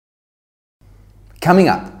Coming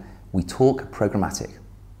up, we talk programmatic.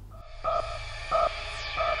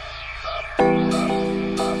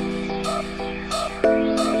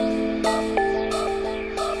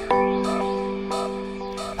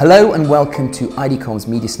 Hello and welcome to IDCOM's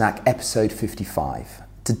Media Snack episode 55.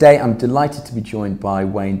 Today I'm delighted to be joined by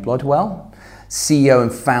Wayne Blodwell, CEO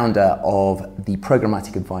and founder of the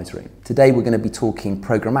Programmatic Advisory. Today we're going to be talking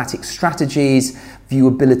programmatic strategies,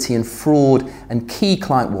 viewability and fraud, and key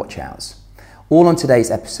client watch-outs. All on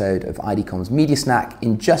today's episode of IDCOM's Media Snack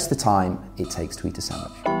in just the time it takes to eat a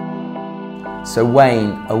sandwich. So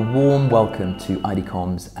Wayne, a warm welcome to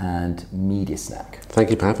IDCOM's and Media Snack. Thank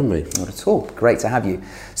you for having me. Not at all. Great to have you.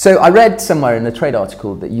 So I read somewhere in a trade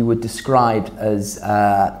article that you were described as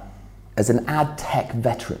an ad tech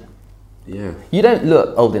veteran. Yeah. You don't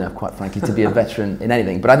look old enough, quite frankly, to be a veteran in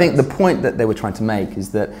anything. But I think the point that they were trying to make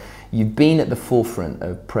is that you've been at the forefront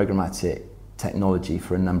of programmatic technology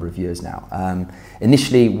for a number of years now.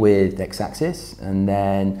 Initially with Xaxis, and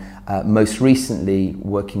then most recently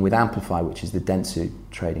working with Amplify, which is the Dentsu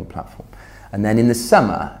trading platform. And then in the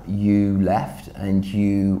summer, you left and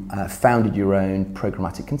you founded your own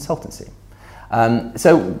programmatic consultancy.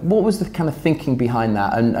 So what was the kind of thinking behind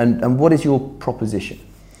that, and what is your proposition?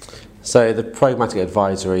 So the Programmatic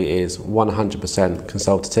Advisory is 100%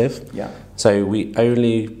 consultative. Yeah. So we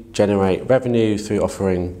only generate revenue through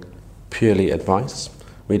offering purely advice.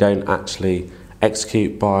 We don't actually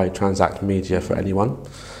execute, buy, transact media for anyone.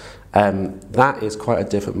 That is quite a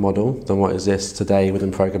different model than what exists today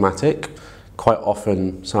within programmatic. Quite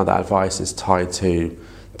often some of that advice is tied to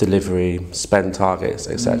delivery, spend targets,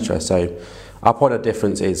 etc. So our point of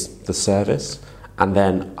difference is the service, and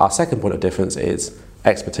then our second point of difference is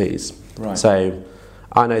expertise. Right. So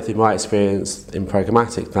I know through my experience in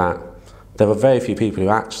programmatic that there are very few people who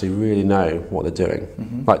actually really know what they're doing.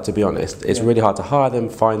 Mm-hmm. Like, to be honest, it's really hard to hire them,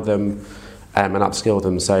 find them, and upskill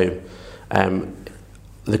them. So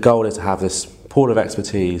the goal is to have this pool of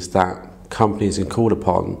expertise that companies can call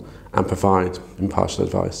upon and provide impartial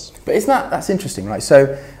advice. But that's interesting, right?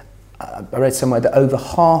 So I read somewhere that over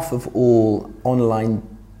half of all online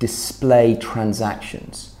display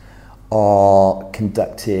transactions are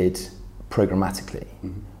conducted programmatically,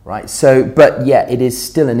 right? So, but yeah, it is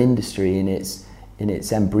still an industry in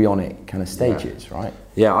its embryonic kind of stages, right?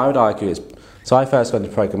 Yeah, I would argue so I first went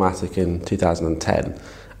to programmatic in 2010,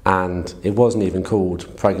 and it wasn't even called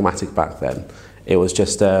programmatic back then. It was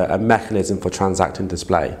just a mechanism for transacting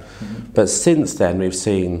display. Mm-hmm. But since then, we've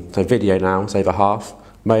seen, so video now is over half,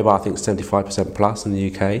 mobile I think 75% plus in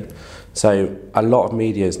the UK. So a lot of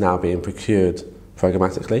media is now being procured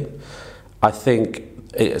programmatically. I think,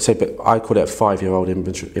 but I call it a 5-year-old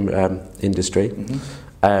industry.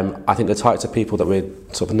 Mm-hmm. I think the types of people that we're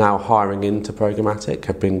sort of now hiring into programmatic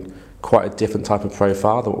have been quite a different type of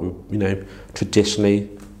profile than what we, traditionally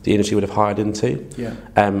the industry would have hired into. Yeah.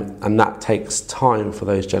 And that takes time for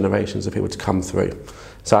those generations of people to come through.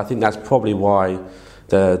 So I think that's probably why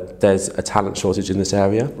there's a talent shortage in this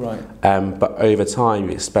area. Right. But over time,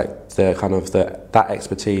 we expect that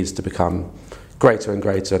expertise to become greater and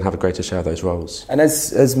greater and have a greater share of those roles. And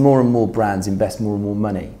as more and more brands invest more and more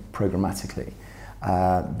money programmatically,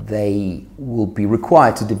 they will be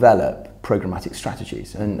required to develop programmatic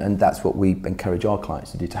strategies. And that's what we encourage our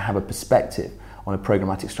clients to do, to have a perspective on a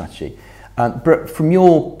programmatic strategy. But from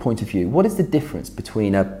your point of view, what is the difference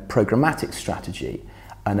between a programmatic strategy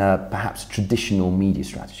and a perhaps traditional media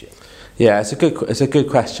strategy? Yeah, it's a good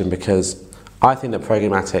question, because I think that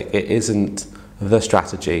programmatic, it isn't the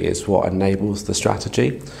strategy, is what enables the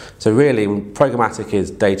strategy. So really, programmatic is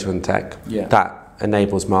data and tech that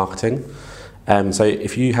enables marketing. So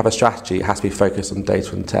if you have a strategy, it has to be focused on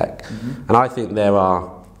data and tech. Mm-hmm. And I think there are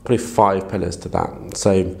probably 5 pillars to that.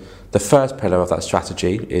 So the first pillar of that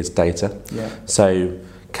strategy is data. Yeah. So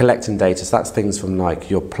collecting data, so that's things from like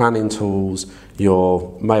your planning tools,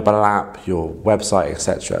 your mobile app, your website,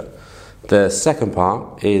 etc. The second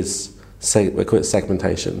part is, we call it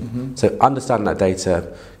segmentation. Mm-hmm. So understanding that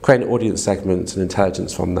data, creating audience segments and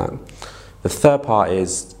intelligence from that. The third part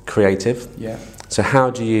is creative. Yeah. So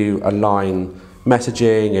how do you align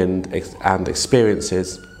messaging and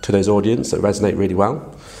experiences to those audience that resonate really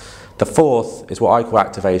well? The fourth is what I call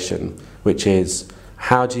activation, which is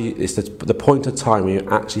it's the point of time where you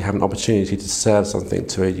actually have an opportunity to serve something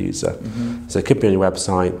to a user. Mm-hmm. So it could be on your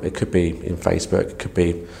website, it could be in Facebook, it could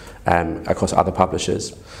be across other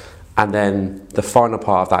publishers. And then the final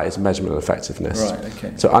part of that is measurement and effectiveness. Right,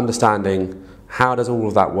 okay. So understanding, how does all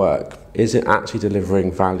of that work? Is it actually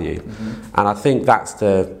delivering value? Mm-hmm. And I think that's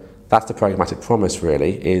the programmatic promise,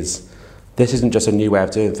 really, is this isn't just a new way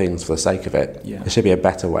of doing things for the sake of it. Yeah. It should be a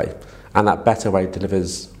better way. And that better way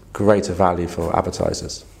delivers greater value for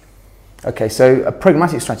advertisers. Okay, so a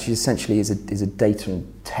programmatic strategy essentially is a data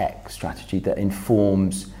and tech strategy that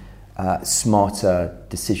informs smarter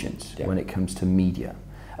decisions when it comes to media.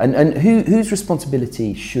 And whose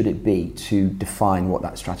responsibility should it be to define what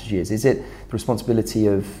that strategy is? Is it the responsibility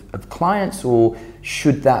of clients, or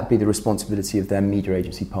should that be the responsibility of their media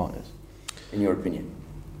agency partners, in your opinion?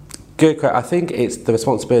 Good question. I think it's the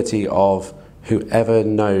responsibility of whoever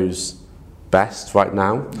knows best right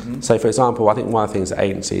now. Mm-hmm. So, for example, I think one of the things that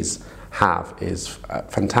agencies have is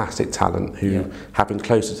fantastic talent who have been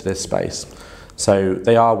closer to this space. So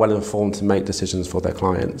they are well informed to make decisions for their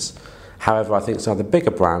clients. However, I think some of the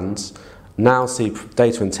bigger brands now see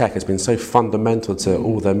data and tech has been so fundamental to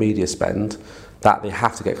all their media spend that they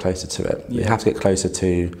have to get closer to it. They have to get closer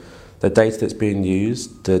to the data that's being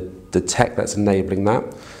used, the tech that's enabling that.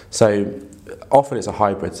 So often it's a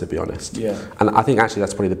hybrid, to be honest. And I think actually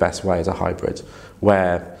that's probably the best way, is a hybrid,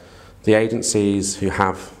 where the agencies who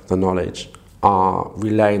have the knowledge are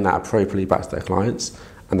relaying that appropriately back to their clients,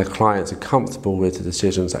 and the clients are comfortable with the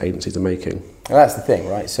decisions that agencies are making. Well, that's the thing,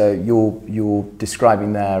 right? So you're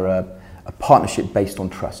describing there a partnership based on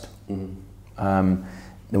trust. Mm-hmm.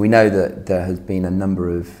 Now we know that there has been a number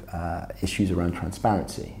of issues around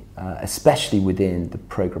transparency, especially within the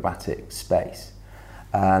programmatic space.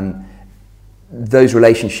 Those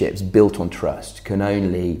relationships built on trust can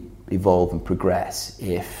only evolve and progress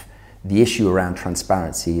if the issue around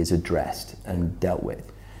transparency is addressed and dealt with.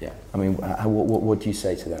 I mean, what do you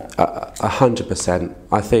say to that? 100%.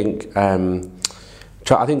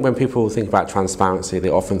 I think when people think about transparency, they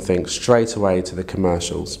often think straight away to the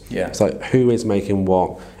commercials. So who is making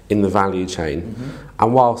what in the value chain? Mm-hmm.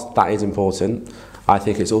 And whilst that is important, I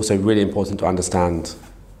think it's also really important to understand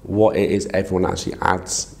what it is everyone actually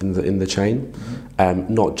adds in the chain,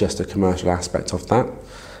 not just a commercial aspect of that.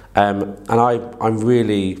 And I'm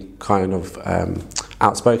really kind of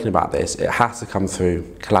outspoken about this. It has to come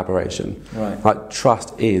through collaboration. Like,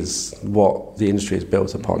 trust is what the industry is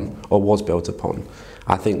built upon, or was built upon.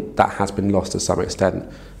 I think that has been lost to some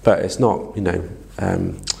extent, but it's not,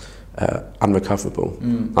 unrecoverable.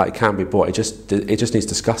 Like, it can be bought. It just needs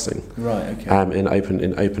discussing. In open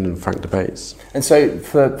and frank debates. And so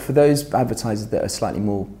for those advertisers that are slightly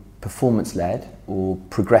more performance led or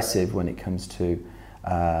progressive when it comes to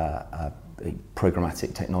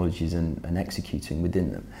programmatic technologies and executing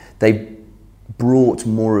within them, they brought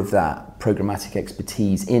more of that programmatic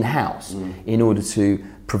expertise in-house in order to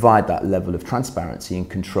provide that level of transparency and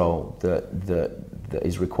control that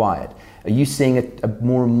is required. Are you seeing a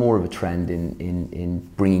more and more of a trend in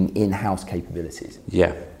bringing in-house capabilities?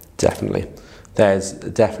 Yeah, definitely. There's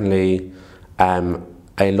definitely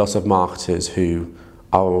a lot of marketers who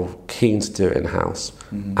are keen to do it in-house,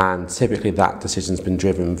 and typically that decision's been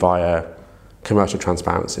driven via commercial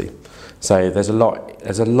transparency. So there's a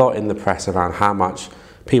lot in the press around how much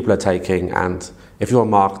people are taking, and if you're a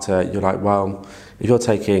marketer, you're like, well, if you're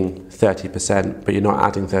taking 30%, but you're not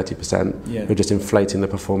adding 30%, you're just inflating the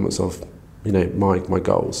performance of, my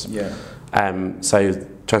goals. So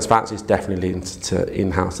transparency is definitely linked to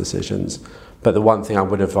in-house decisions. But the one thing I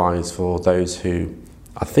would advise for those who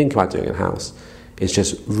are thinking about doing in-house is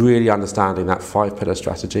just really understanding that 5-pillar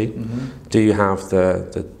strategy. Do you have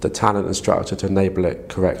the talent and structure to enable it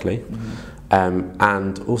correctly?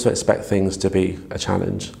 And also expect things to be a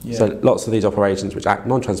challenge. So lots of these operations which act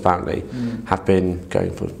non-transparently have been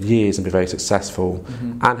going for years and been very successful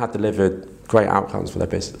and have delivered great outcomes for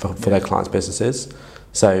their for their clients' businesses.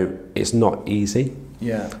 So it's not easy.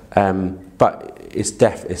 But it's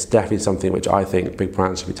definitely something which I think big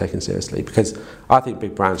brands should be taking seriously, because I think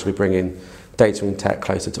big brands should be bringing data and tech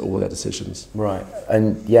closer to all their decisions. Right,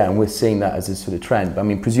 and we're seeing that as a sort of trend. I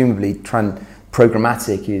mean, presumably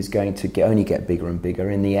programmatic is going to only get bigger and bigger.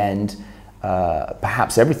 In the end,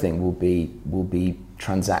 perhaps everything will be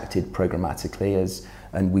transacted programmatically as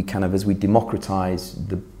we democratize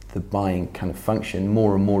the buying kind of function,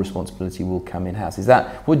 more and more responsibility will come in-house.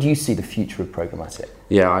 What do you see the future of programmatic?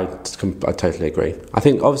 Yeah, I totally agree. I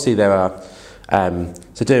think obviously there are,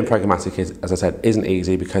 so doing programmatic is, as I said, isn't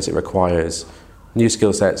easy because it requires new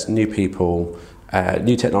skill sets, new people,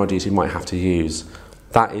 new technologies you might have to use.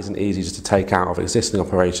 That isn't easy just to take out of existing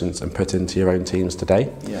operations and put into your own teams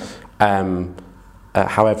today.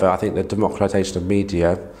 However, I think the democratization of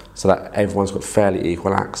media, so that everyone's got fairly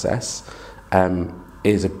equal access,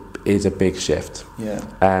 is a big shift.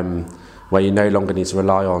 Where you no longer need to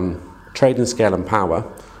rely on trading scale and power.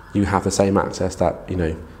 You have the same access that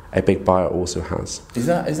a big buyer also has. Is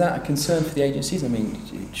that a concern for the agencies? I mean,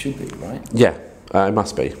 it should be, right? Yeah, it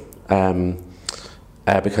must be,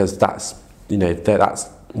 because that's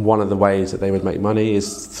one of the ways that they would make money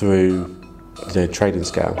is through trading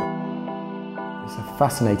scale. It's a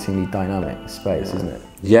fascinatingly dynamic space, isn't it?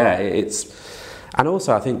 Yeah, and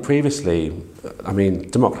also I think previously, I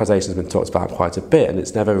mean, democratisation has been talked about quite a bit, and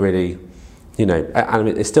it's never really, I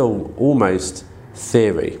mean, it's still almost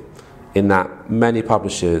theory in that many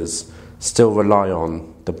publishers still rely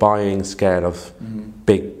on the buying scale of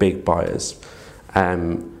big buyers,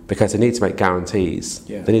 because they need to make guarantees.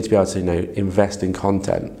 Yeah. They need to be able to invest in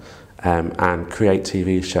content and create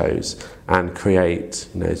TV shows and create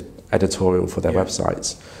editorial for their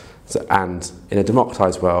websites. So, and in a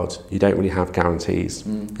democratised world, you don't really have guarantees.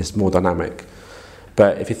 It's more dynamic.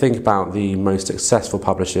 But if you think about the most successful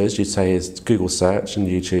publishers, you'd say is Google Search and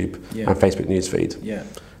YouTube and Facebook Newsfeed. Yeah.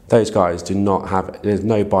 Those guys do not have, there's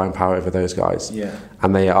no buying power over those guys. Yeah.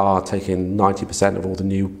 And they are taking 90% of all the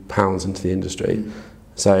new pounds into the industry.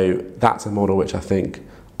 So that's a model which I think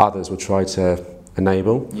others will try to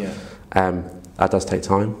enable. Yeah. That does take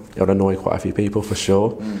time. It'll annoy quite a few people for sure.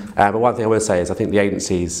 But one thing I will say is I think the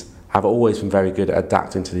agencies have always been very good at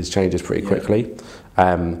adapting to these changes pretty quickly.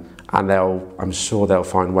 And I'm sure they'll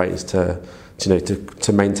find ways to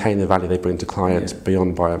maintain the value they bring to clients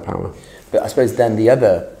beyond buying power. But I suppose then the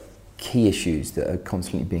other key issues that are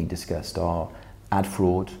constantly being discussed are ad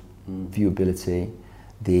fraud, viewability,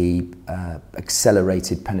 the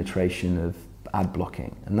accelerated penetration of ad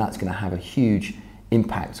blocking, and that's going to have a huge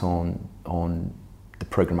impact on the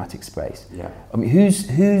programmatic space. Yeah. I mean,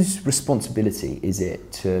 whose responsibility is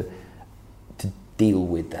it to deal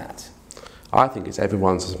with that? I think it's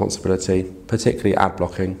everyone's responsibility, particularly ad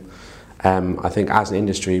blocking. I think as an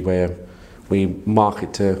industry where we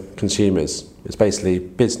market to consumers, it's basically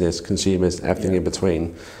business, consumers, everything in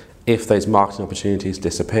between. If those marketing opportunities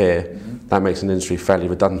disappear, that makes an industry fairly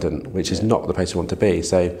redundant, which is not the place you want to be.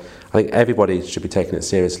 So I think everybody should be taking it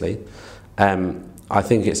seriously. I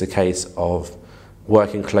think it's a case of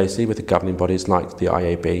working closely with the governing bodies like the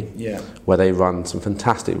IAB, where they run some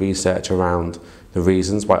fantastic research around the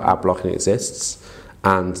reasons why ad blocking exists,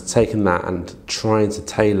 and taking that and trying to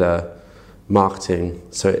tailor marketing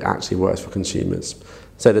so it actually works for consumers.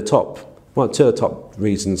 So two of the top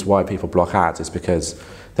reasons why people block ads is because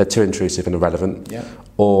they're too intrusive and irrelevant,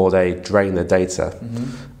 or they drain their data.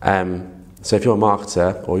 So if you're a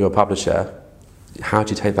marketer or you're a publisher, how do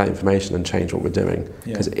you take that information and change what we're doing?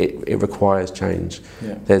 Because it requires change.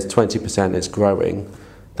 There's 20% it's growing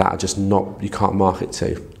that are just not, you can't market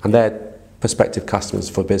to. And they're prospective customers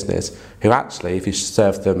for business who actually, if you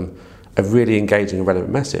serve them a really engaging and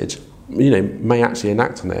relevant message, may actually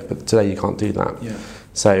enact on it, but today you can't do that.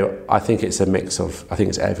 So I think it's a mix of, I think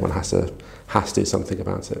it's everyone has to do something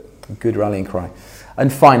about it. Good rallying cry.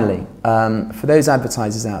 And finally, for those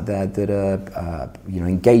advertisers out there that are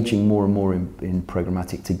engaging more and more in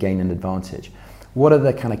programmatic to gain an advantage, what are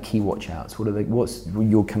the kind of key watch outs? What's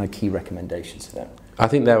your kind of key recommendations to them? I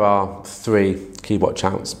think there are 3 key watch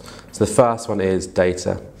outs. So the first one is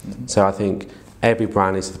data. So I think every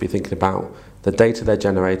brand needs to be thinking about the data they're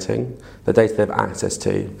generating, the data they have access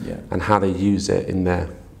to, and how they use it in their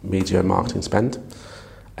media and marketing spend.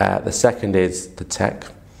 The second is the tech.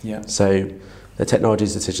 So the technology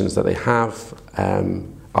decisions that they have,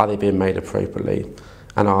 are they being made appropriately,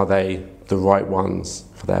 and are they the right ones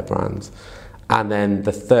for their brands? And then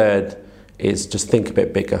the third is just think a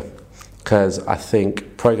bit bigger, because I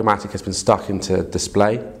think programmatic has been stuck into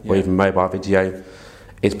display or even mobile video.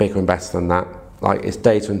 It's bigger and better than that. Like, it's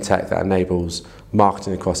data and tech that enables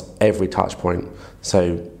marketing across every touch point.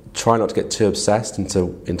 So try not to get too obsessed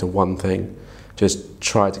into one thing. Just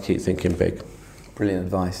try to keep thinking big. Brilliant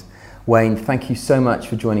advice. Wayne, thank you so much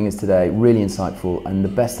for joining us today. Really insightful, and the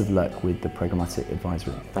best of luck with the Programmatic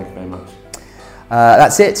Advisory. Thank you very much.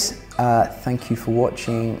 That's it. Thank you for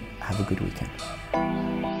watching. Have a good weekend.